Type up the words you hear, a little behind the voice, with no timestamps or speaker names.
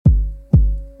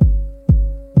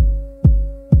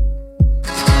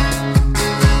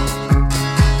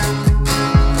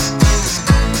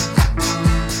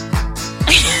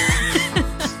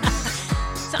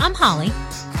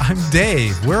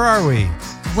Dave. Where are we?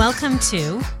 Welcome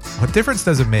to... What difference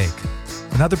does it make?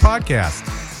 Another podcast.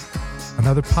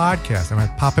 Another podcast. Am I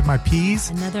popping my peas?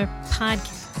 Another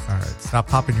podcast. All right. Stop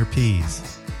popping your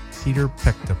peas. Peter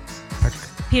Piper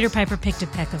picked a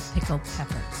peck of pickled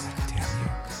peppers. Damn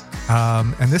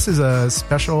you. And this is a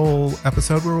special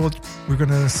episode where we're going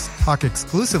to talk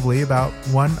exclusively about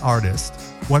one artist,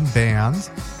 one band,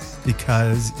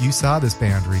 because you saw this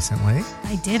band recently.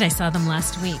 I did. I saw them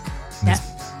last week. That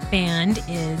band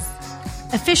is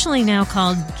officially now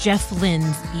called Jeff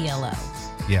Lynne's ELO.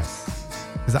 Yes.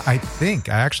 Because I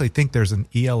actually think there's an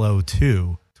ELO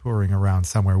 2 touring around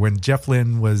somewhere. When Jeff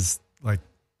Lynne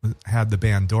had the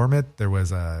band dormant, there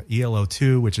was a ELO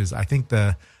 2, which is, I think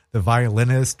the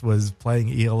violinist was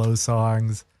playing ELO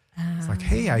songs. It's like,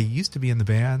 hey, I used to be in the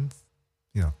band.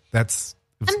 You know, it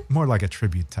was more like a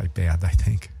tribute type band, I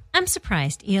think. I'm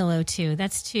surprised. ELO 2.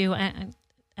 That's too...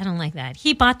 I don't like that.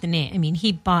 He bought the name. I mean,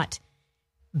 he bought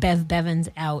Bev Bevins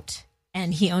out,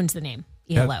 and he owns the name,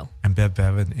 ELO. And Bev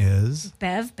Bevan is?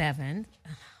 Bev Bevan.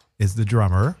 Is the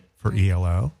drummer for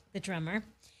ELO. The drummer.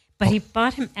 But he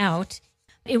bought him out.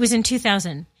 It was in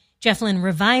 2000. Jeff Lynne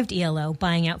revived ELO,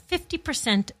 buying out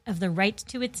 50% of the rights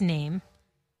to its name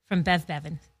from Bev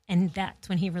Bevan. And that's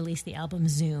when he released the album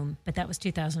Zoom. But that was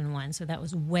 2001, so that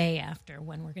was way after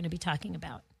when we're going to be talking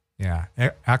about. Yeah,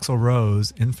 Axl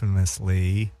Rose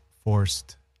infamously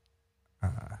forced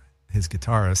his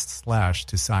guitarist Slash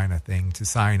to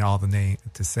sign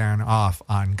off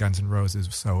on Guns N' Roses.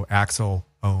 So Axl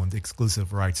owned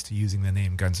exclusive rights to using the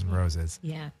name Guns N' Roses.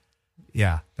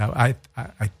 Yeah. I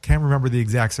can't remember the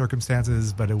exact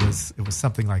circumstances, but it was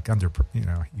something like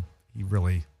he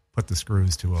really put the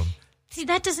screws to him. See,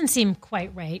 that doesn't seem quite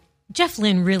right. Jeff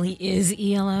Lynne really is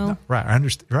ELO. No, right, I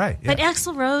understand. Right, yeah. But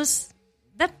Axl Rose.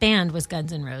 That band was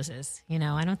Guns N' Roses. You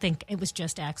know, I don't think it was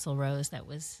just Axl Rose that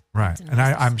was right. Guns N' Roses.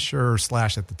 And I'm sure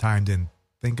Slash at the time didn't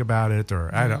think about it,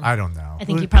 or I don't know. I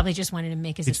think he probably just wanted to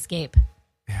make his escape.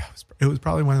 Yeah, it was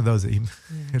probably one of those. It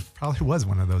probably was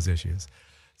one of those issues.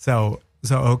 So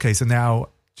okay. So now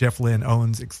Jeff Lynne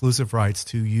owns exclusive rights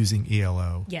to using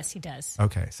ELO. Yes, he does.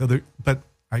 Okay. But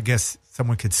I guess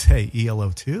someone could say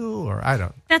ELO 2, or I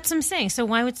don't. That's what I'm saying. So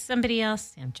why would somebody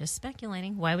else? I'm just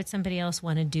speculating. Why would somebody else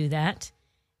want to do that?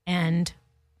 And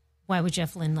why would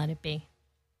Jeff Lynne let it be?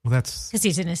 Well, that's... Because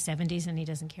he's in his 70s and he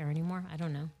doesn't care anymore? I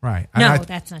don't know. Right. No,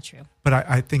 that's not true. But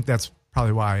I think that's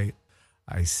probably why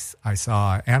I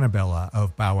saw Annabella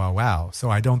of Bow Wow Wow.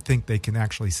 So I don't think they can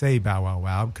actually say Bow Wow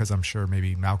Wow, because I'm sure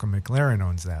maybe Malcolm McLaren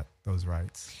owns those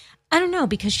rights. I don't know,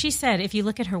 because she said, if you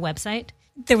look at her website,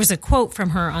 there was a quote from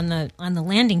her on the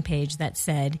landing page that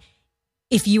said,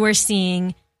 if you are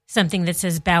seeing something that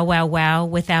says Bow Wow Wow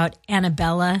without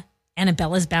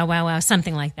Annabella's Bow Wow Wow,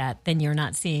 something like that, then you're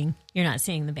not seeing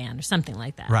the band or something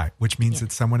like that. Right, which means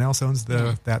that someone else owns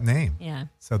that name. Yeah.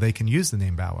 So they can use the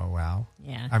name Bow Wow Wow.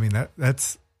 Yeah. I mean,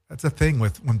 that's a thing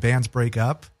with when bands break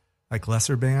up, like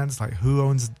lesser bands, like who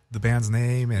owns the band's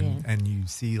name and you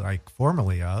see like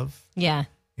formerly of. Yeah.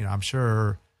 You know, I'm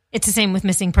sure. It's the same with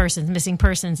Missing Persons. Missing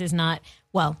Persons is not,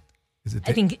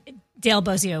 I think Dale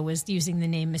Bozio was using the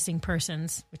name Missing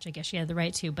Persons, which I guess she had the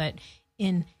right to, but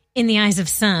in the eyes of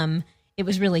some, it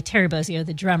was really Terry Bozzio,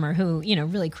 the drummer, who,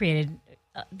 really created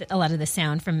a lot of the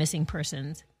sound from Missing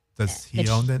Persons. Does he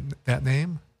own that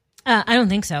name? I don't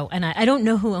think so. And I don't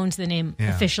know who owns the name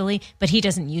officially, but he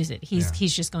doesn't use it.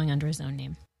 He's just going under his own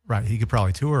name. Right. He could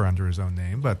probably tour under his own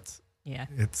name, but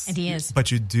and he is. But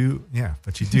you do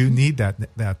need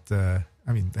that to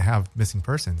have Missing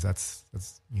Persons. That's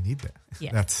you need that.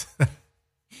 Yeah. That's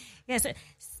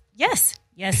Yes.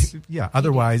 Yeah.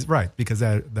 Otherwise, right, because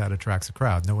that attracts a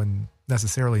crowd. No one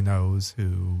necessarily knows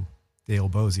who Dale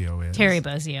Bozio is. Terry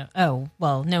Bozzio. Oh,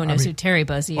 well, no one knows who Terry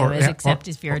Bozzio is, except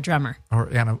if you're a drummer. Or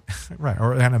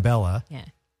Annabella. Yeah.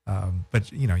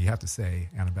 But you have to say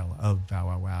Annabella of Bow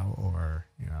Wow Wow, or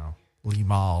Lee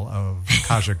Mall of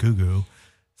Kaja Gugu.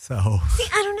 So see,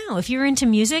 I don't know if you're into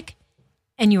music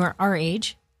and you are our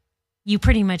age. You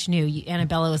pretty much knew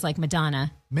Annabella was like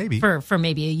Madonna. Maybe. For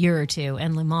maybe a year or two.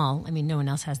 And Limahl, no one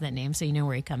else has that name, so you know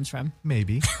where he comes from.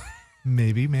 Maybe.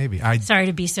 Maybe. Sorry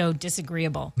to be so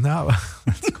disagreeable. No,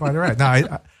 that's quite all right.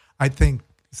 No, I think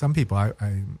some people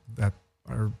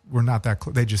we're not that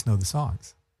close. They just know the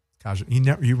songs. Kaja,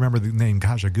 you remember the name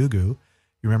Kaja Gugu. You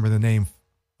remember the name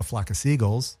A Flock of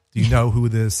Seagulls. Do you know who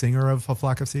the singer of A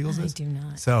Flock of Seagulls is? I do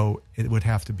not. So it would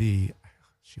have to be,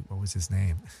 what was his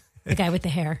name? The guy with the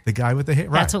hair. The guy with the hair.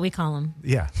 Right. That's what we call him.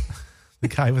 Yeah. The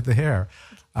guy with the hair.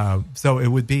 So it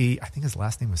would be, I think his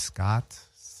last name was Scott.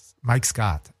 Mike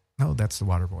Scott. No, that's the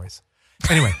Waterboys.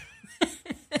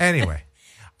 Anyway.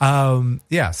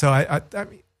 Yeah. So I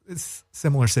mean, it's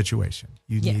similar situation.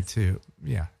 You need to,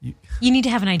 you need to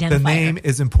have an identifier. The name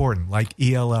is important, like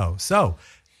ELO. So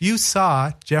you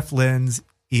saw Jeff Lynne's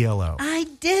ELO. I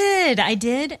did.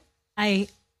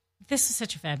 This is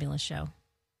such a fabulous show.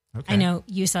 Okay. I know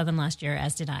you saw them last year,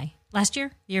 as did I. Last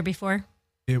year? The year before?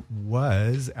 It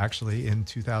was actually in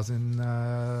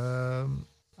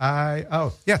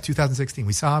 2016.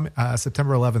 We saw him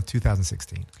September 11th,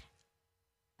 2016.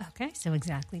 Okay, so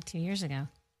exactly 2 years ago.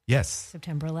 Yes.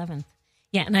 September 11th.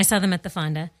 Yeah, and I saw them at the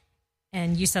Fonda,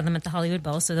 and you saw them at the Hollywood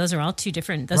Bowl. So those are all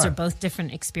those are both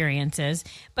different experiences.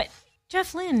 But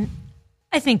Jeff Lynne,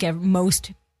 I think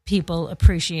most people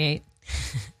appreciate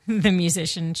the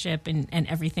musicianship and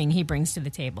everything he brings to the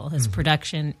table, his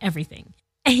production, everything.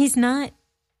 And he's not,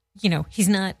 he's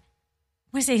not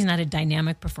a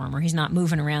dynamic performer. He's not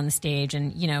moving around the stage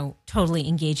and, totally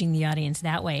engaging the audience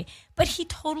that way. But he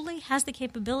totally has the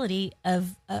capability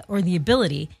or the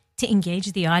ability to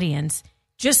engage the audience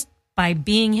just by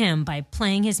being him, by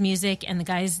playing his music and the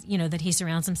guys, that he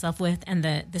surrounds himself with, and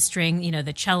the string,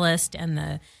 the cellist and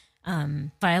the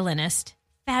violinist.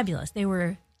 Fabulous. They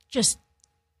were just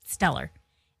stellar.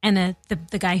 And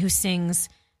the guy who sings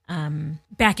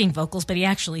backing vocals, but he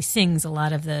actually sings a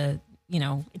lot of the,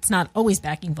 it's not always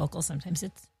backing vocals. Sometimes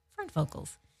it's front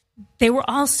vocals. They were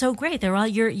all so great. They're all,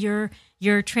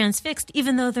 you're transfixed,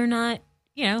 even though they're not,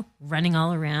 running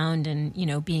all around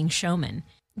and, being showmen.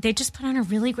 They just put on a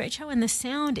really great show, and the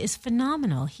sound is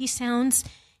phenomenal. He sounds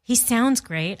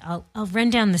great. I'll run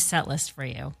down the set list for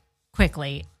you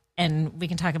quickly, and we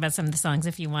can talk about some of the songs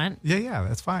if you want. Yeah,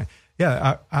 that's fine.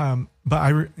 Yeah, but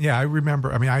I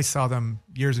remember. I mean, I saw them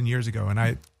years and years ago,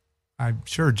 and I'm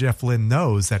sure Jeff Lynne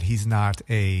knows that he's not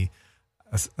a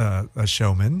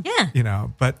showman. Yeah,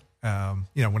 but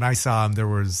when I saw him, there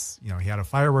was he had a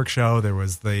fireworks show. There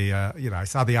was the I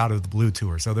saw the Out of the Blue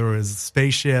tour, so there was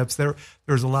spaceships. There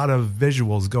was a lot of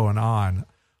visuals going on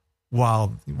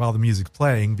while the music's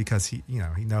playing, because he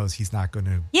knows he's not going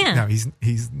to. Yeah, no,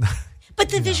 he's not. But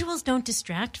the visuals don't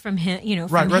distract from him,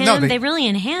 Right, him. No, they really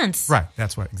enhance. Right,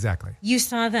 that's what, exactly. You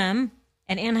saw them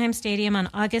at Anaheim Stadium on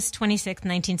August 26th,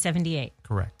 1978.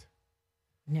 Correct.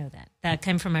 I know that. That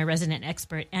came from my resident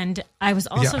expert. And I was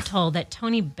also told that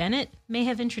Tony Bennett may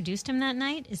have introduced him that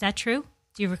night. Is that true?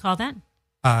 Do you recall that?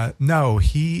 No,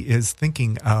 he is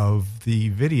thinking of the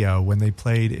video when they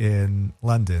played in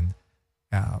London.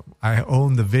 I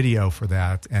own the video for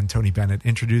that, and Tony Bennett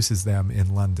introduces them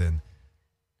in London.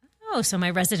 Oh, so my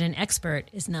resident expert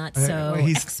is not so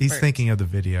expert. He's thinking of the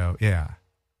video, yeah.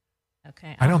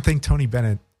 Okay. I don't think Tony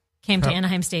Bennett came to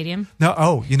Anaheim Stadium. No.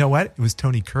 Oh, you know what? It was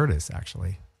Tony Curtis,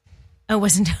 actually. Oh,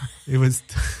 wasn't it? Was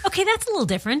okay. That's a little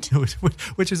different.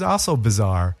 Which is also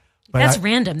bizarre. But that's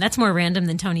random. That's more random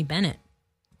than Tony Bennett.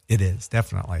 It is,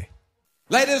 definitely.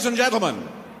 Ladies and gentlemen,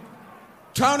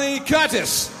 Tony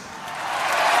Curtis.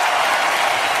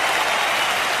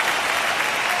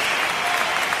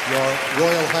 Your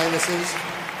Royal Highnesses,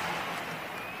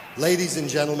 ladies and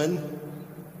gentlemen,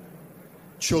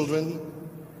 children,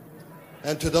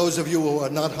 and to those of you who are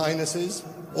not highnesses,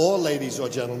 or ladies or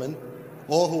gentlemen,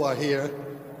 all who are here,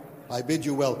 I bid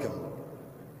you welcome,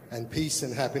 and peace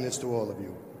and happiness to all of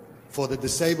you. For the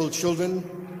disabled children,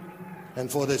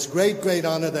 and for this great, great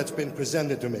honor that's been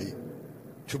presented to me,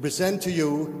 to present to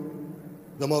you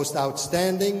the most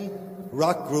outstanding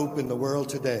rock group in the world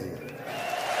today.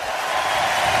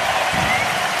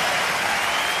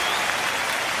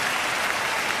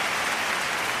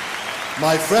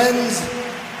 My friends,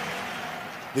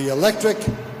 the Electric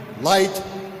Light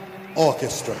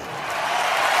Orchestra.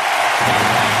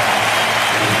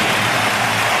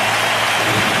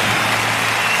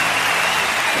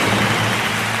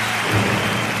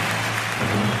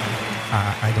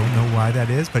 I don't know why that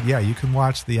is, but yeah, you can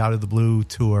watch the Out of the Blue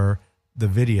tour, the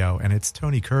video, and it's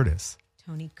Tony Curtis.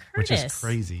 Tony Curtis. Which is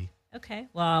crazy. Okay,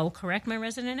 well, I'll correct my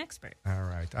resident expert. All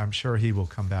right. I'm sure he will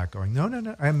come back going, no.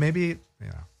 And maybe,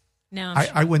 No,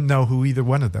 I wouldn't know who either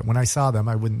one of them. When I saw them,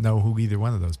 I wouldn't know who either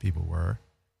one of those people were.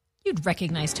 You'd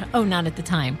recognize, not at the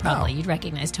time, probably. No. You'd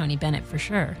recognize Tony Bennett for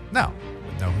sure. No, I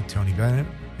wouldn't know who Tony Bennett.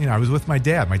 I was with my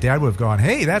dad. My dad would have gone,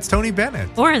 hey, that's Tony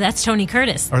Bennett. Or that's Tony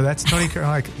Curtis. Or that's Tony Curtis.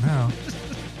 Like, no,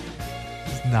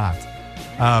 it's not.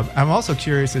 I'm also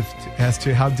curious as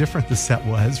to how different the set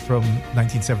was from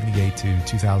 1978 to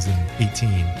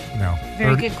 2018.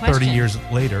 Very good question. 30 years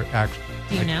later, actually.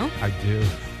 Do you know? I do.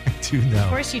 I do know. Of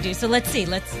course you do. So let's see.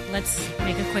 Let's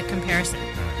make a quick comparison.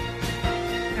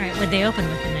 All right. What'd they open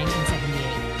with in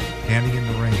 1978? Standing in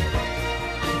the Rain.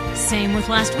 Same with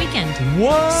last weekend.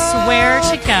 What? Swear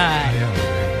to God. Yeah,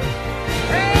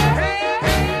 there you go.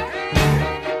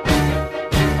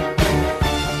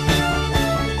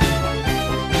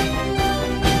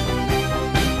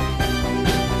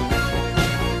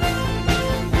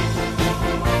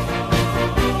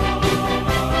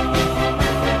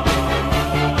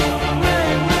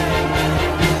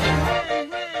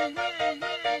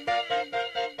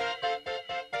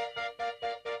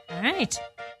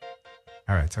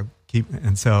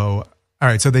 All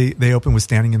right. So they open with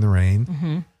Standing in the Rain.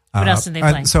 Mm-hmm. What else did they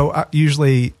play? So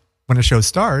usually when a show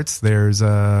starts, there's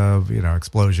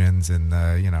explosions and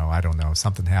I don't know,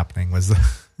 something happening. Was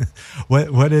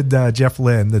what did Jeff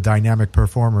Lynne, the dynamic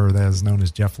performer that is known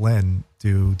as Jeff Lynne,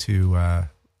 do to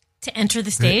enter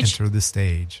the stage? Enter the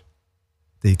stage.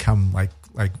 They come like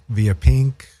via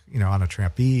Pink, on a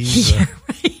trapeze. Yeah,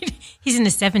 right. He's in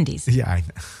his 70s. Yeah, I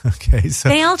know. Okay, so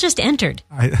they all just entered,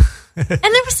 and there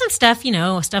was some stuff,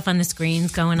 stuff on the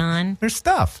screens going on. There's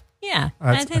stuff. Yeah,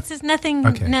 it's nothing.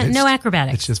 Okay. No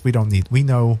acrobatics. It's just we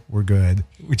know we're good.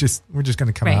 We're just going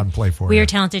to come out and play for you. We are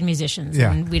talented musicians,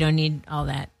 and we don't need all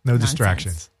that. No nonsense.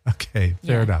 Distractions. Okay,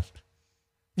 fair enough.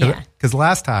 Yeah, because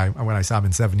last time when I saw him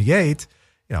in '78,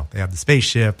 they had the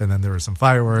spaceship, and then there were some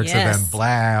fireworks, and then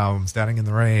blam, Standing in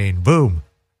the Rain, boom.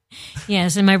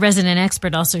 Yes, and my resident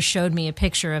expert also showed me a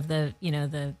picture of the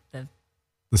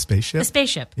spaceship. The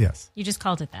spaceship. Yes. You just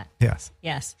called it that. Yes.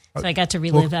 Yes. So I got to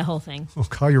relive that whole thing. We'll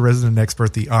call your resident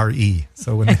expert the RE.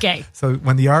 So when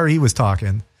when the RE was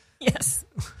talking, yes,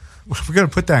 we're going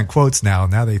to put that in quotes now.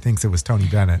 Now they thinks it was Tony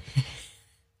Bennett.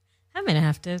 I'm going to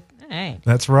have to. All right.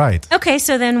 That's right. Okay.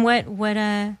 So then what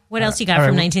else you got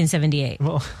from 1978?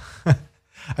 Well,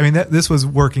 I mean this was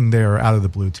working their Out of the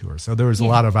Blue tour, so there was a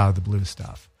lot of Out of the Blue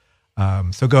stuff.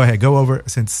 So go ahead, go over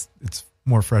since it's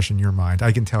more fresh in your mind.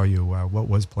 I can tell you what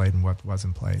was played and what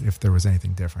wasn't played, if there was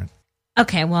anything different.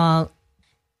 Okay, well,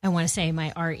 I want to say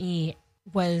my RE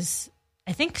was,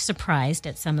 I think, surprised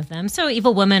at some of them. So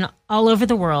Evil Woman All Over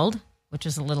the World, which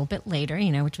was a little bit later,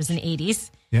 which was in the 80s.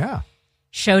 Yeah.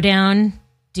 Showdown,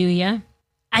 Do Ya?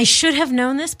 I should have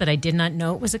known this, but I did not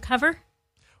know it was a cover.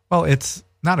 Well, it's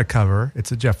not a cover.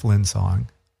 It's a Jeff Lynne song.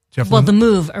 Lynne, The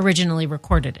Move originally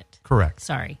recorded it. Correct.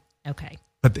 Sorry. Okay.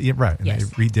 But right, and they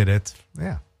redid it.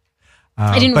 Yeah.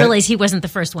 I didn't realize he wasn't the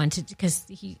first one to, because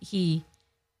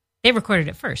they recorded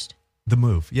it first. The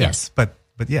Move, yes. But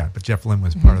Jeff Lynne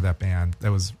was part of that band.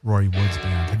 That was Roy Wood's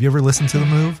band. Have you ever listened to The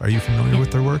Move? Are you familiar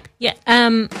with their work? Yeah.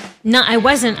 No, I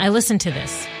wasn't. I listened to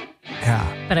this.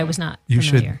 Yeah. But I was not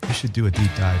familiar. You should do a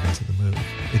deep dive into The Move.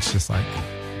 It's just like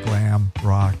glam,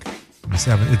 rock, from the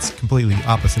 70s. It's completely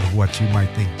opposite of what you might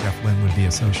think Jeff Lynne would be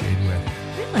associated with.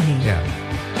 Really? Yeah.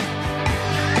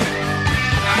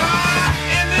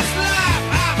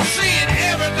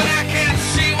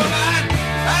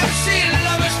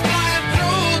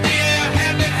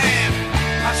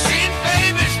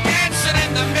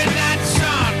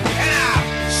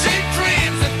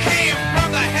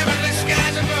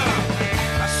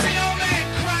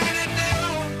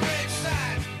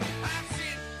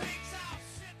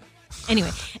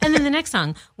 Anyway, and then the next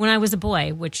song, When I Was a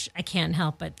Boy, which I can't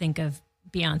help but think of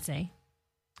Beyonce.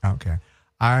 Okay.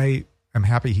 I am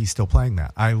happy he's still playing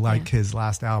that. I like his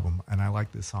last album, and I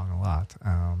like this song a lot.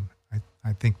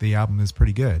 I think the album is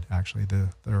pretty good, actually,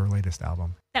 their latest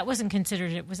album. That wasn't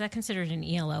considered, was that considered an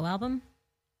ELO album?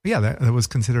 Yeah, that was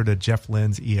considered a Jeff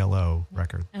Lynne's ELO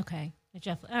record. Okay.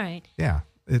 All right. Yeah.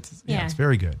 It's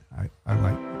very good. I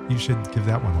like, you should give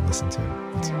that one a listen to.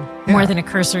 More than a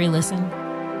cursory listen.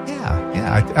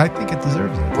 Yeah, I think it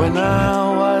deserves it. When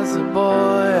I was a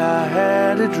boy, I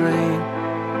had a dream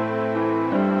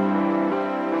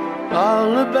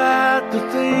all about the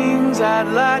things I'd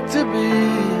like to be.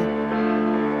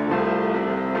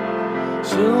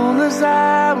 Soon as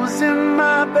I was in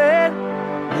my bed,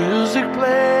 music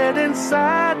played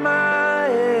inside my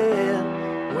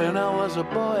head. When I was a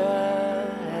boy, I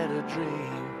had a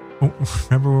dream.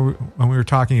 Remember when we were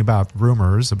talking about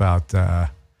rumors about...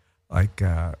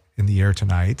 In the Air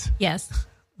Tonight. Yes.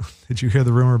 Did you hear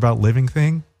the rumor about Living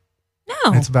Thing?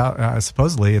 No. It's about,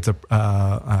 supposedly it's a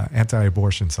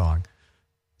anti-abortion song.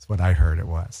 That's what I heard it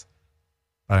was.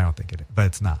 But I don't think it is. But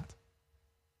it's not.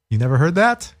 You never heard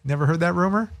that? Never heard that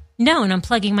rumor? No, and I'm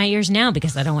plugging my ears now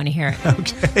because I don't want to hear it.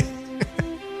 Okay.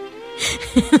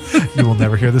 You will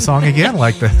never hear the song again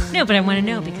like that. No, but I want to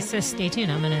know because stay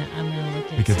tuned. I'm gonna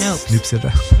look at Snopes. Snoops it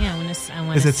up. Yeah, I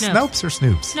want to. Is it Snopes or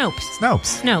Snoops?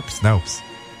 Snopes.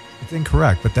 It's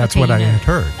incorrect, but that's what I had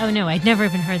heard. Oh no, I'd never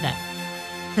even heard that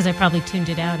because I probably tuned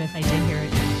it out if I did hear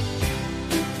it.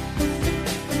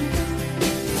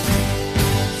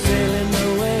 Sailing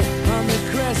away on the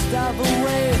crest of a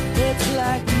wave, it's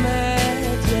like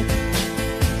magic.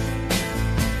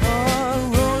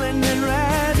 Oh, rolling and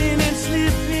riding and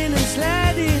slipping and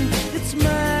sliding, it's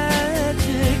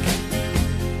magic.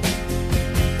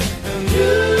 And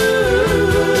you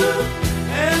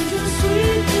and your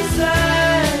sweet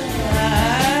desire,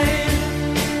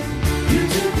 you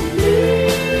took me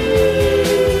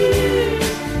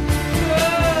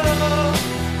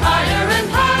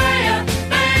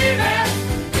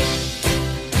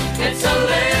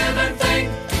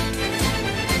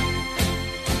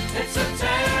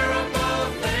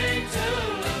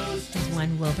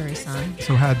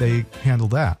So how'd they handle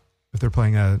that? If they're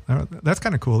playing that's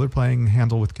kind of cool. They're playing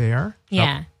Handle with KR.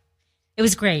 Yeah, it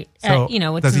was great. So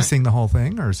it's does he sing the whole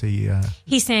thing, or is he?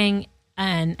 He sang,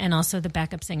 and also the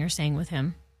backup singer sang with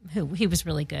him. He was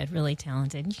really good, really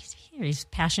talented. He's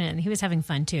passionate, and he was having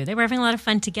fun too. They were having a lot of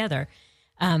fun together.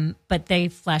 But they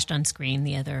flashed on screen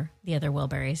the other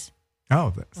Wilburys. Oh,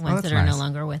 the ones that are no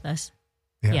longer with us.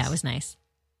 Yes. Yeah, it was nice,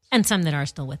 and some that are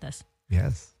still with us.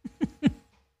 Yes,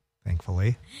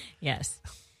 thankfully. Yes.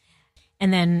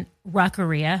 And then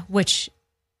Rockaria, which,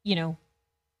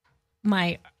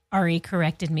 my Ari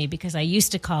corrected me because I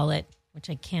used to call it, which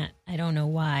I don't know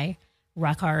why,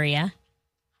 Rockaria.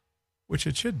 Which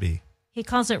it should be. He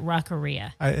calls it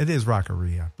Rockaria. It is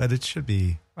Rockaria, but it should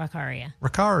be Rockaria.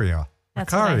 Rockaria.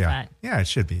 That's what I thought. Yeah, it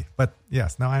should be. But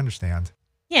yes, no, I understand.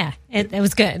 Yeah, it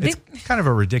was good. It's kind of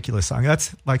a ridiculous song.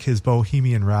 That's like his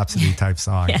Bohemian Rhapsody type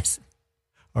song. Yes.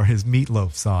 Or his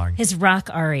Meatloaf song. His rock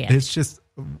aria. It's just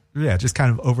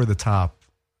kind of over the top.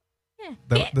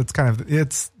 Yeah. That's kind of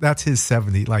that's his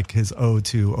 70, like his ode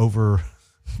to over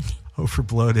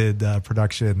bloated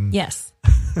production. Yes.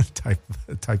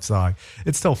 type song.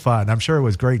 It's still fun. I'm sure it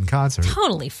was great in concert.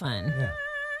 Totally fun. Yeah.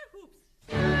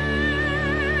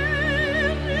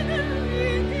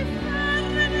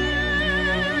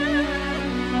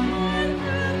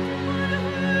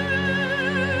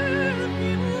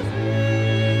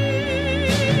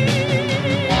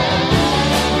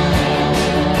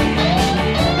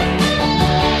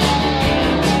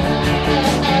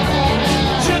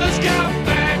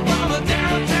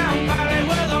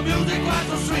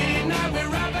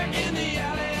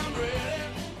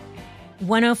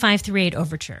 10538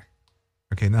 Overture.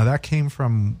 Okay, now that came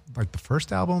from like the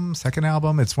first album, second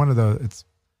album. It's one of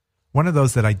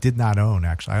those that I did not own.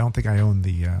 Actually, I don't think I owned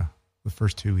the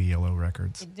first two ELO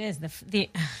records. It is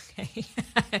okay.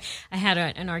 I had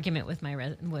an argument with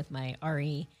my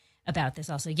RE about this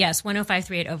also. Yes,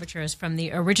 10538 Overture is from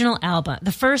the original album,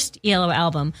 the first ELO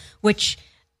album, which,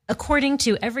 according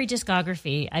to every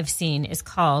discography I've seen, is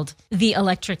called The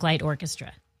Electric Light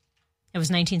Orchestra. It was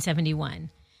 1971.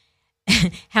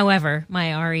 However,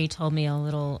 my RE told me a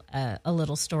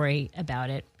little story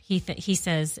about it. He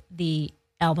says the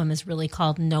album is really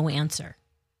called No Answer.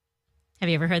 Have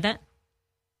you ever heard that?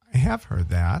 I have heard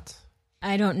that.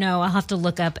 I don't know. I'll have to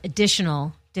look up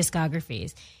additional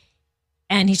discographies.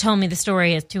 And he told me the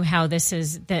story as to how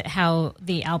how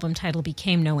the album title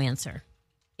became No Answer.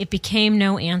 It became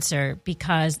No Answer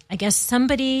because I guess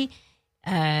somebody,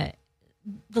 the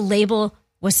label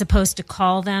was supposed to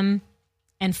call them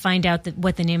and find out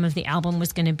what the name of the album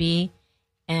was going to be.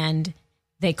 And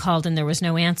they called and there was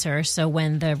no answer. So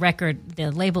when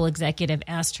the label executive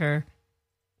asked her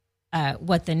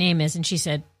what the name is, and she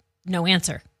said, no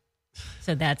answer.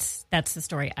 So that's the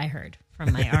story I heard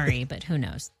from my RE, but who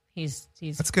knows? He's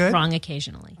that's good. Wrong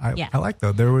occasionally. I like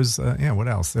though. There was, what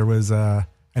else? There was, I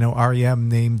know REM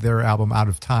named their album Out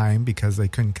of Time because they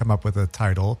couldn't come up with a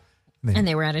title. And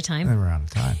they were out of time. They were out of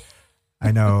time.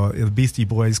 I know the Beastie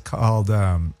Boys called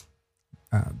their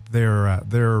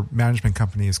management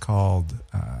company is called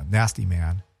Nasty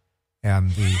Man, and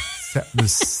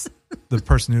the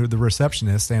person the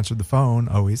receptionist answered the phone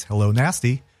always, hello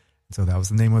Nasty, so that was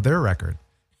the name of their record.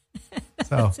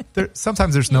 So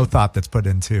sometimes there's no thought that's put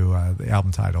into the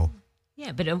album title.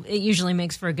 Yeah, but it usually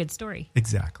makes for a good story.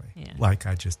 Exactly. Yeah. Like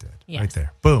I just did. Yes. Right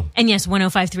there. Boom. And yes,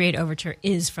 10538 Overture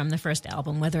is from the first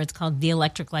album, whether it's called The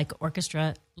Electric Light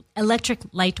Orchestra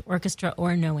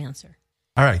or No Answer.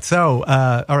 All right. So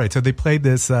So they played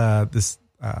this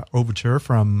overture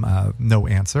from No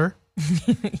Answer.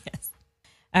 Yes.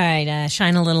 All right.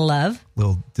 Shine a Little Love.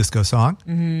 Little disco song.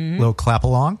 Mm-hmm. Little clap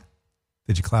along.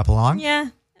 Did you clap along? Yeah.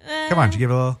 Come on. Did you give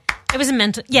it a little? It was a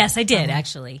mental. Yes, I did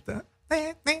actually.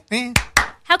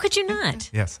 How could you not?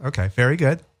 Yes. Okay. Very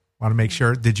good. Want to make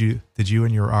sure. Did you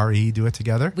and your RE do it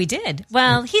together? We did.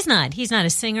 Well, he's not a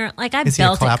singer. Like I Is he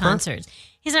belt a at clapper? concerts.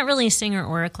 He's not really a singer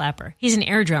or a clapper. He's an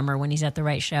air drummer when he's at the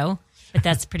right show, but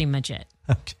that's pretty much it.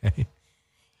 Okay.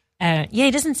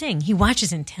 He doesn't sing. He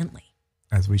watches intently.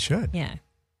 As we should. Yeah.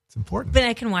 It's important. But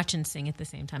I can watch and sing at the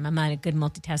same time. I'm not a good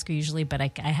multitasker usually, but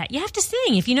you have to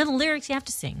sing. If you know the lyrics, you have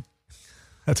to sing.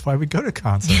 That's why we go to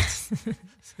concerts.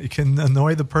 So you can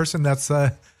annoy the person that's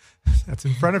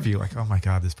in front of you. Like, oh my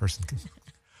God, this person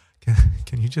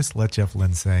can you just let Jeff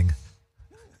Lynne sing?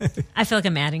 I feel like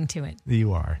I'm adding to it.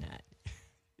 You are.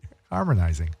 You're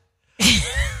harmonizing.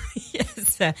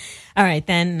 Yes. All right,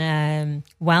 then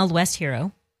Wild West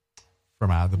Hero.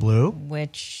 From Out of the Blue.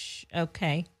 Which,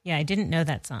 okay. Yeah, I didn't know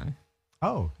that song.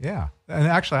 Oh, yeah. And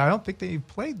actually, I don't think they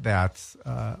played that.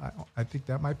 I think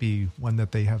that might be one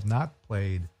that they have not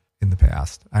played in the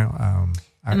past.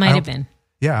 It might have been.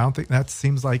 Yeah, I don't think that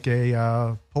seems like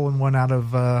a pulling one out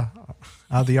of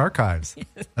the archives.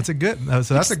 That's a good.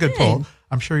 So that's a good pull.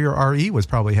 I'm sure your RE was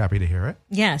probably happy to hear it.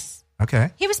 Yes.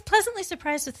 Okay. He was pleasantly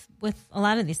surprised with a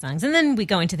lot of these songs. And then we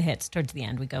go into the hits towards the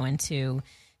end. We go into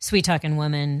Sweet Talkin'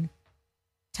 Woman,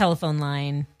 Telephone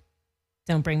Line,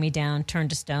 Don't Bring Me Down, Turn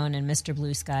to Stone, and Mr.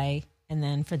 Blue Sky. And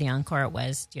then for the encore, it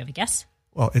was, do you have a guess?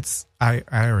 Well, I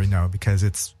already know because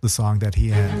it's the song that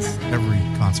he ends every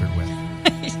concert with.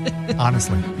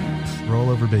 Honestly. Roll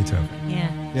Over Beethoven.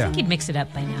 Yeah. I think he'd mix it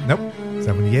up by now. Nope.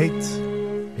 78,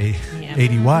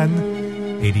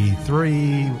 81,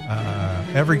 83.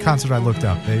 Every concert I looked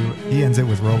up, he ends it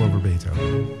with Roll Over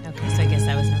Beethoven. Okay, so I guess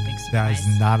that was no big surprise. That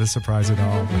is not a surprise at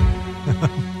all.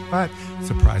 But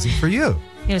surprising for you.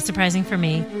 It was surprising for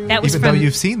me. That was Even though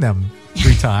you've seen them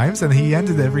 3 times, and he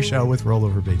ended every show with Roll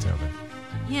Over Beethoven.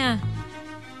 Yeah.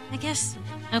 I guess.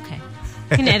 Okay.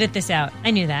 I can edit this out.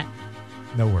 I knew that.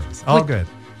 No worries. All good.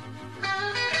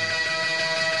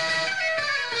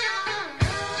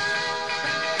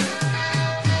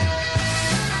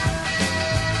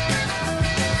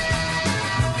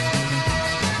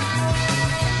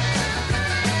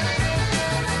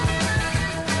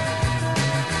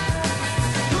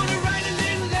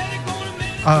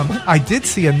 I did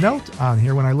see a note on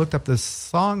here when I looked up the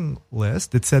song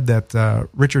list. It said that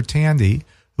Richard Tandy,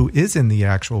 who is in the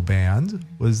actual band,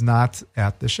 was not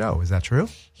at the show. Is that true?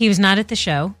 He was not at the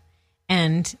show,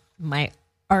 and my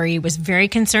RE was very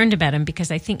concerned about him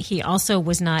because I think he also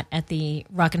was not at the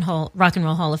Rock and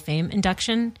Roll Hall of Fame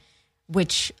induction,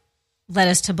 which led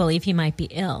us to believe he might be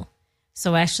ill.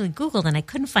 So I actually Googled, and I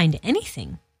couldn't find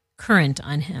anything current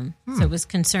on him. So it was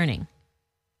concerning.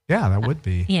 Yeah, that would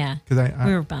be. Yeah, because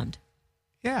we were bummed.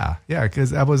 Yeah,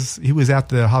 because he was at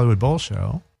the Hollywood Bowl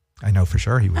show. I know for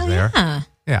sure he was there.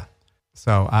 Yeah.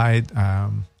 So I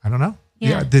don't know.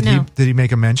 Yeah. Did he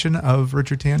make a mention of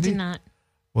Richard Tandy? He did not.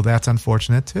 Well, that's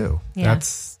unfortunate too. Yeah.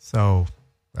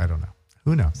 I don't know.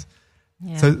 Who knows?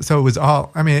 Yeah. So it was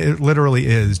all. I mean, it literally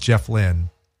is Jeff Lynne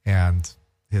and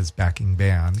his backing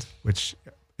band, which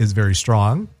is very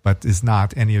strong, but is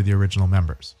not any of the original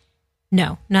members.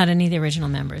 No, not any of the original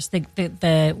members.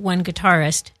 The one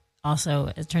guitarist also,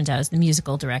 it turns out, is the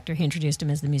musical director. He introduced him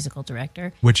as the musical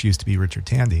director. Which used to be Richard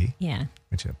Tandy. Yeah.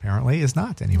 Which apparently is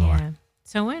not anymore. Yeah.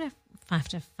 So I'm going to have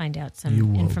to find out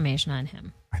some information on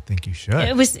him. I think you should.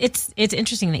 It's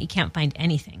interesting that you can't find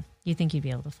anything. You think you'd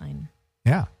be able to find.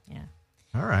 Yeah. Yeah.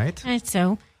 All right.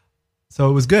 So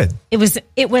it was good. It was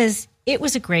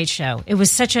a great show. It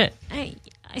was such a, I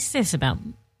say this about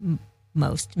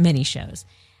many shows.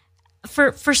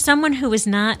 For someone who was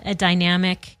not a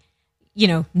dynamic,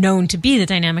 known to be the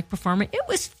dynamic performer, it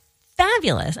was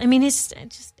fabulous. I mean, it's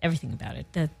just everything about it.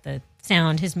 The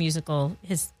sound, his musical,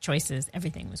 his choices,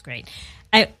 everything was great.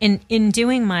 In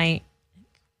doing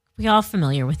we all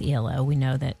familiar with ELO. We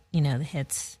know that, the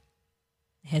hits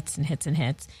and hits and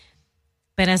hits.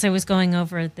 But as I was going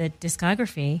over the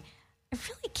discography, I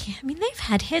really can't. I mean, they've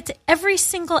had hits every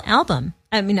single album.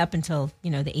 I mean, up until, the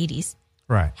 80s.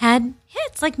 Right. Had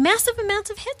hits, like massive amounts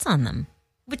of hits on them,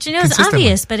 which I know is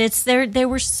obvious, but they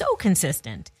were so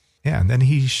consistent. Yeah, and then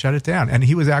he shut it down. And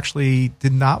he was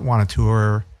did not want to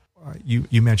tour.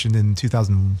 You mentioned in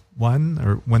 2001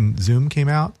 or when Zoom came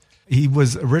out, he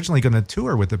was originally going to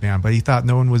tour with the band, but he thought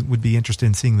no one would be interested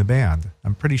in seeing the band.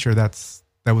 I'm pretty sure that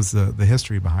was the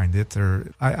history behind it.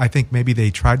 Or I think maybe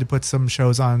they tried to put some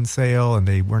shows on sale and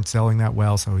they weren't selling that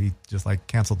well, so he just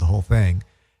canceled the whole thing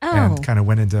and kind of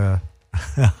went into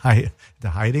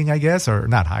hiding, I guess, or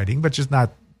not hiding, but just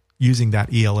not using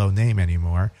that ELO name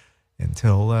anymore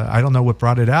until I don't know what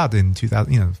brought it out in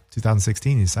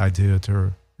 2016. He decided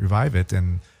to revive it,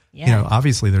 and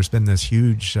obviously there's been this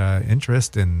huge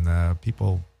interest, and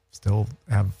people still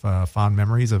have fond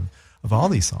memories of all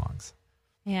these songs.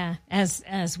 Yeah,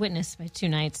 as witnessed by 2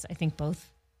 nights, I think both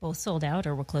sold out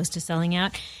or were close to selling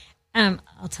out.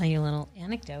 I'll tell you a little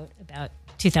anecdote about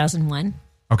 2001.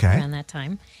 Okay, around that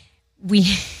time.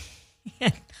 We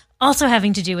also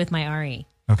having to do with my RE.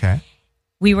 Okay.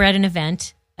 We were at an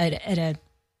event at a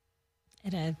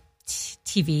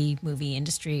TV movie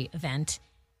industry event.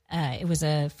 It was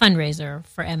a fundraiser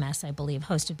for MS, I believe,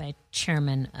 hosted by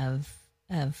chairman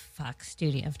of Fox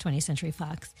Studio, of 20th Century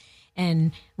Fox.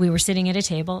 And we were sitting at a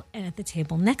table, and at the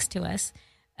table next to us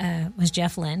was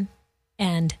Jeff Lynne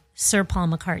and Sir Paul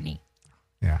McCartney.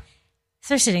 Yeah. So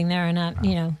they're sitting there,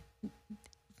 and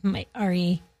my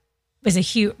RE was a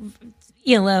huge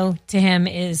ELO to him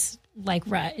is like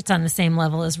it's on the same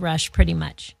level as Rush pretty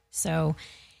much. So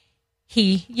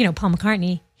he, Paul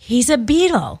McCartney, he's a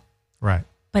Beatle. Right.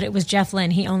 But it was Jeff Lynne.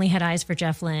 He only had eyes for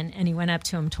Jeff Lynne, and he went up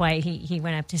to him twice. He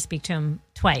went up to speak to him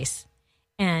twice.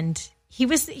 And he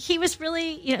was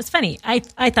really, it's funny. I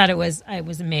thought I was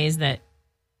amazed that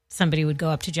somebody would go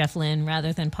up to Jeff Lynne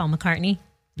rather than Paul McCartney.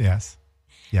 Yes,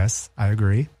 I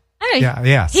agree.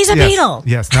 Yes. He's a Beatle.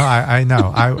 Yes, no, I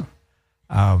know.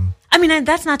 I mean,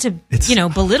 that's not to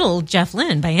belittle Jeff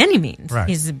Lynne by any means. Right.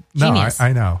 He's a genius. No,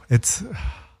 I know.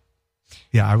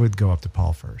 I would go up to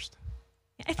Paul first.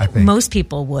 I think most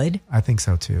people would. I think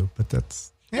so too. But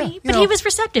that's but he was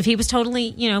receptive. He was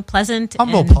totally pleasant.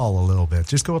 Humble Paul a little bit.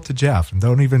 Just go up to Jeff and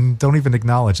don't even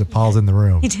acknowledge that Paul's in the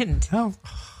room. He didn't. No,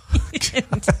 he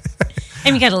didn't.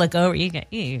 And you got to look over.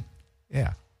 Yeah,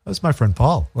 that was my friend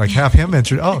Paul. Like have him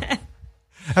introduce. Oh,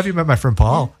 have you met my friend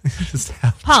Paul?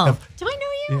 Paul, do I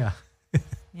know you? Yeah.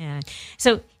 Yeah.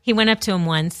 So he went up to him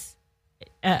once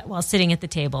while sitting at the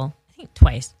table. I think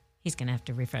twice. He's going to have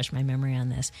to refresh my memory on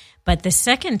this. But the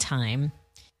second time,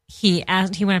 he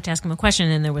went up to ask him a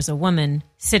question, and there was a woman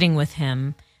sitting with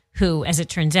him who, as it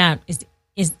turns out,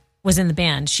 was in the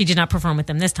band. She did not perform with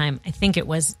them this time. I think it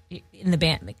was in the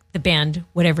band,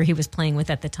 whatever he was playing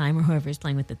with at the time, or whoever he was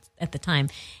playing with at the time.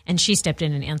 And she stepped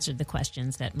in and answered the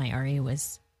questions that my aria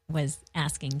was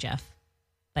asking Jeff.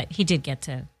 But he did get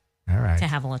to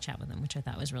have a little chat with him, which I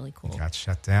thought was really cool. He got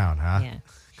shut down, huh?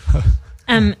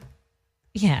 Yeah.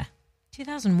 Yeah.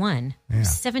 2001. Yeah.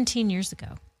 17 years ago.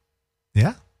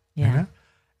 Yeah. Yeah.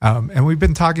 And we've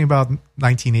been talking about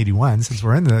 1981 since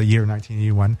we're in the year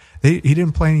 1981. He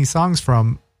didn't play any songs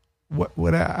from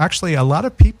what actually a lot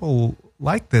of people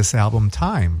like this album,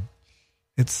 Time.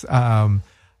 It's a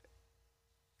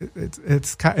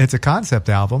concept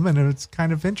album, and it's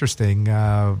kind of interesting.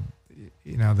 I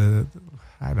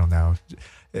don't know.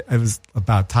 It was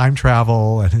about time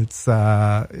travel, and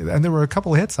and there were a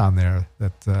couple of hits on there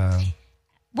that.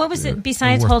 What was it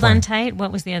besides "Hold On Tight"?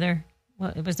 What was the other?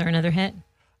 Was there another hit?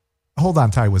 "Hold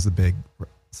On Tight" was the big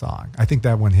song. I think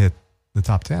that one hit the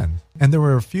top 10, and there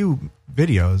were a few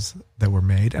videos that were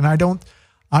made. And I don't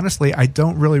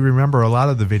really remember a lot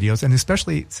of the videos, and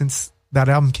especially since that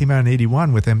album came out in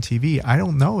 '81 with MTV, I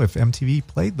don't know if MTV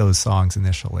played those songs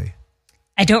initially.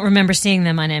 I don't remember seeing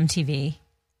them on MTV.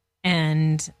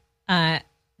 And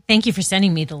thank you for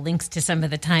sending me the links to some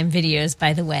of the Time videos,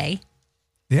 by the way.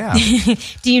 Yeah.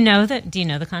 Do you know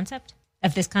the concept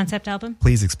of this concept album?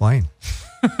 Please explain.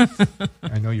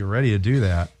 I know you're ready to do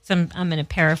that. So I'm going to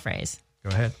paraphrase. Go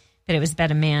ahead. But it was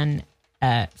about a man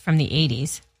from the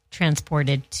 80s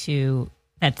transported to,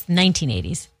 that's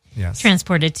 1980s. Yes.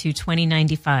 Transported to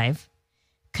 2095,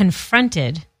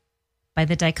 confronted by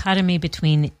the dichotomy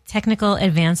between technical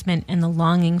advancement and the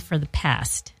longing for the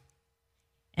past.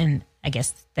 And I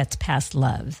guess that's past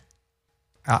love.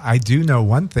 I do know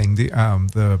one thing.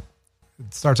 It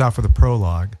starts off with a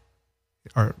prologue,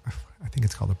 or I think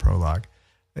it's called a prologue,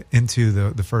 into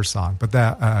the first song. But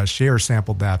that Cher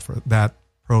sampled that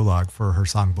prologue for her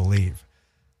song "Believe."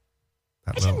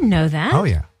 I didn't know that. Oh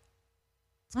yeah,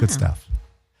 it's good stuff.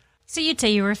 So you'd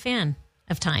say you were a fan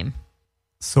of Time?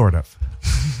 Sort of.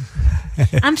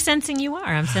 I'm sensing you are.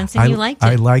 I'm sensing you liked it.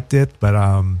 I liked it, but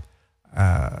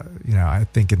I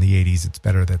think in the 80s it's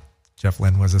better that Jeff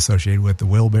Lynne was associated with the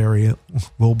Wilburys.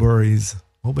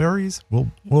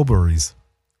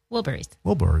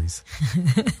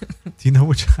 Do you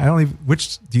know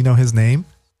do you know his name?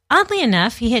 Oddly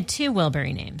enough, he had two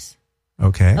Wilbury names.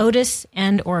 Okay. Otis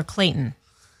and or Clayton.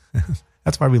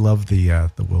 That's why we love the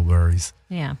Wilburys.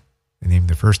 Yeah. They named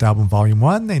their first album Volume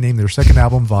 1. They named their second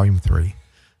album Volume 3.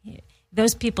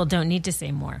 Those people don't need to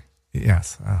say more.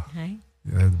 Yes. Okay.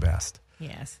 They're the best.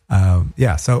 Yes.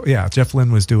 So Jeff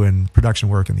Lynne was doing production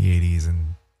work in the 80s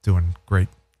and doing great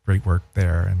work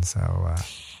there. And so,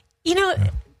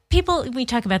 people, we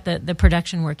talk about the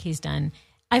production work he's done.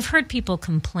 I've heard people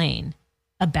complain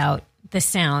about the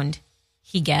sound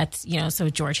he gets, so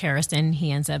George Harrison,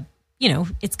 he ends up,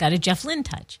 it's got a Jeff Lynne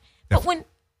touch. But when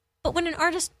an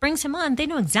artist brings him on, they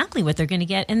know exactly what they're going to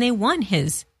get, and they want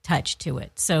his touch to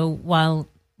it. So while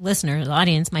listeners, the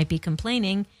audience might be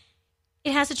complaining,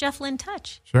 it has a Jeff Lynne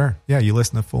touch. Sure. Yeah, you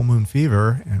listen to Full Moon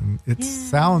Fever, and it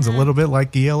sounds a little bit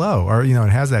like ELO, or, it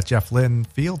has that Jeff Lynne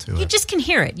feel to it. You just can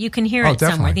hear it. You can hear it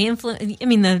definitely. somewhere. The influence,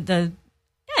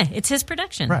 it's his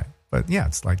production. Right. But,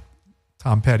 it's like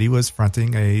Tom Petty was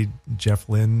fronting a Jeff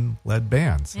Lynne-led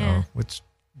band, which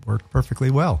worked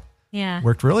perfectly well. Yeah.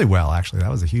 Worked really well, actually.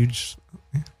 That was a huge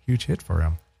hit for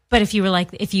him. But if you were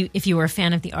if you were a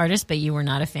fan of the artist, but you were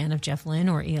not a fan of Jeff Lynne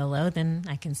or ELO, then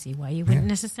I can see why you wouldn't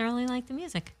necessarily like the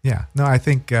music. Yeah. No, I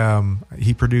think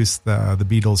he produced the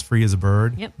Beatles' "Free as a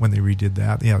Bird" when they redid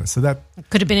that. Yeah. So that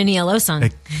could have been an ELO song.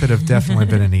 It could have definitely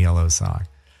been an ELO song.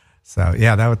 So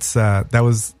that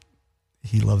was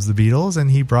he loves the Beatles,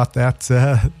 and he brought that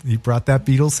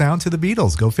Beatles sound to the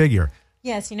Beatles. Go figure.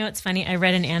 Yes, it's funny. I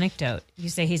read an anecdote. You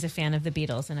say he's a fan of the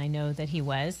Beatles, and I know that he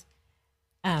was.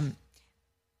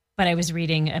 But I was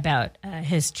reading about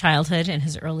his childhood and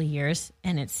his early years,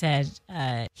 and it said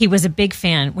he was a big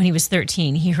fan. When he was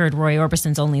 13, he heard Roy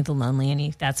Orbison's Only the Lonely,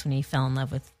 and that's when he fell in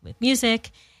love with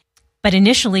music. But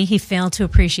initially, he failed to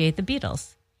appreciate the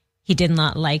Beatles. He did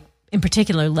not like, in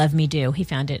particular, Love Me Do. He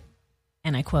found it,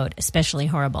 and I quote, especially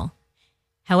horrible.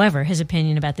 However, his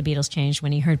opinion about the Beatles changed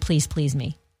when he heard Please Please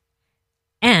Me.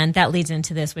 And that leads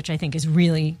into this, which I think is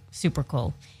really super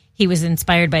cool. He was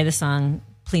inspired by the song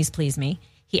Please Please Me.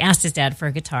 He asked his dad for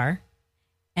a guitar,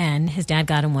 and his dad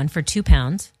got him one for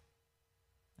 £2,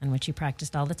 on which he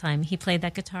practiced all the time. He played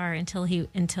that guitar until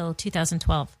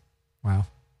 2012. Wow.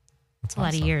 That's a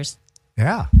lot of years.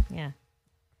 Yeah. Yeah.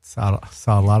 Saw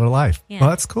a lot of life. Yeah. Well,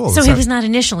 that's cool. So he was not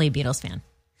initially a Beatles fan.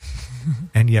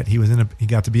 And yet he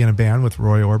got to be in a band with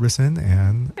Roy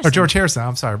Orbison or George Harrison.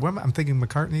 I'm sorry. I'm thinking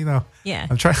McCartney though. Yeah.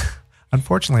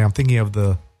 Unfortunately, I'm thinking of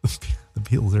the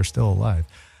Beatles are still alive.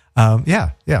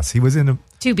 Yes, he was in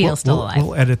two Beatles still alive.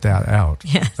 We'll edit that out.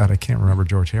 Yeah. That I can't remember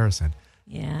George Harrison.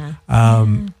 Yeah.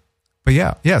 But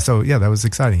so that was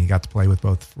exciting. He got to play with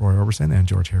both Roy Orbison and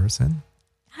George Harrison.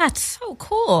 That's so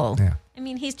cool. Yeah. I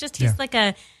mean, he's like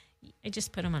I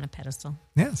just put him on a pedestal.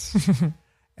 Yes.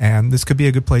 And this could be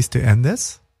a good place to end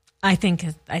this. I think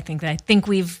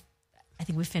we've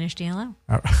finished ELO.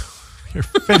 You're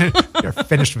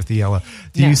finished with ELO.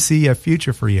 Do you see a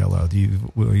future for ELO?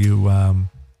 Will you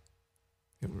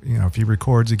if he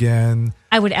records again?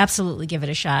 I would absolutely give it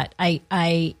a shot. I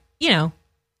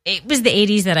it was the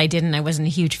 80s that I wasn't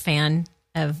a huge fan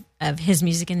of his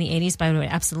music in the 80s, but I would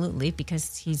absolutely,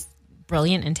 because he's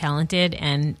brilliant and talented,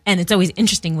 and it's always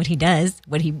interesting what he does,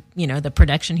 the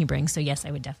production he brings. So yes,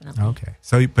 I would definitely. Okay.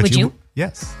 So, but would you?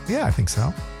 Yes. Yeah, I think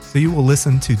so. So you will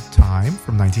listen to Time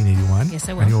from 1981. Yes,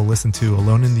 I will. And you will listen to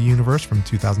Alone in the Universe from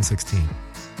 2016.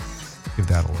 Give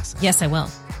that a listen. Yes, I will.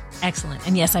 Excellent.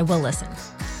 And yes, I will listen.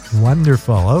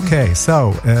 Wonderful. Okay.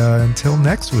 So until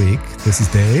next week, this is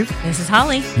Dave. This is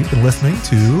Holly. You've been listening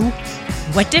to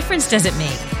What Difference Does It Make?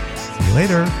 See you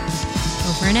later.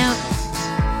 Over and out.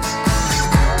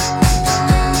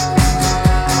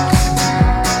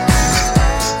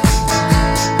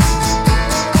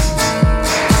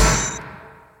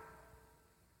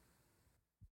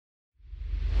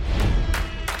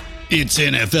 It's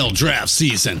NFL draft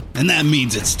season, and that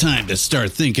means it's time to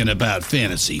start thinking about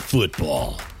fantasy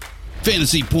football.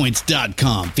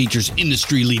 FantasyPoints.com features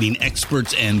industry-leading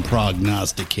experts and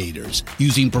prognosticators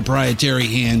using proprietary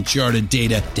hand-charted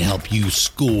data to help you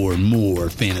score more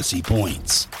fantasy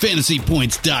points.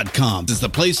 FantasyPoints.com is the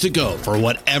place to go for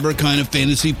whatever kind of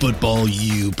fantasy football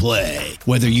you play.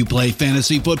 Whether you play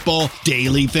fantasy football,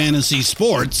 daily fantasy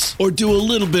sports, or do a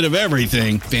little bit of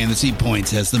everything, Fantasy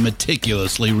Points has the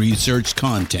meticulously researched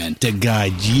content to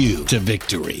guide you to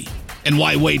victory. And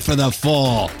why wait for the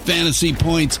fall? Fantasy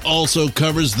Points also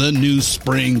covers the new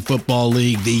spring football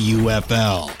league, the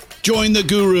UFL. Join the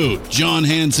guru, John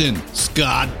Hansen,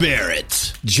 Scott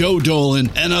Barrett, Joe Dolan,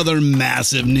 and other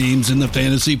massive names in the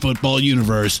fantasy football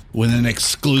universe with an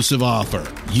exclusive offer.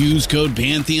 Use code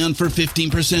Pantheon for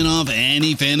 15% off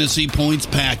any Fantasy Points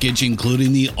package,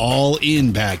 including the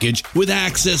all-in package, with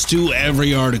access to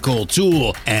every article,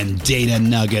 tool, and data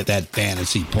nugget that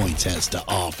Fantasy Points has to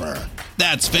offer.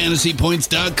 That's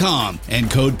FantasyPoints.com and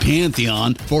code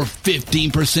Pantheon for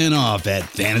 15% off at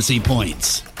Fantasy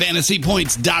Points.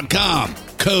 FantasyPoints.com,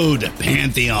 code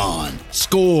Pantheon.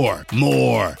 Score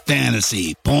more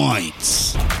fantasy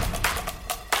points.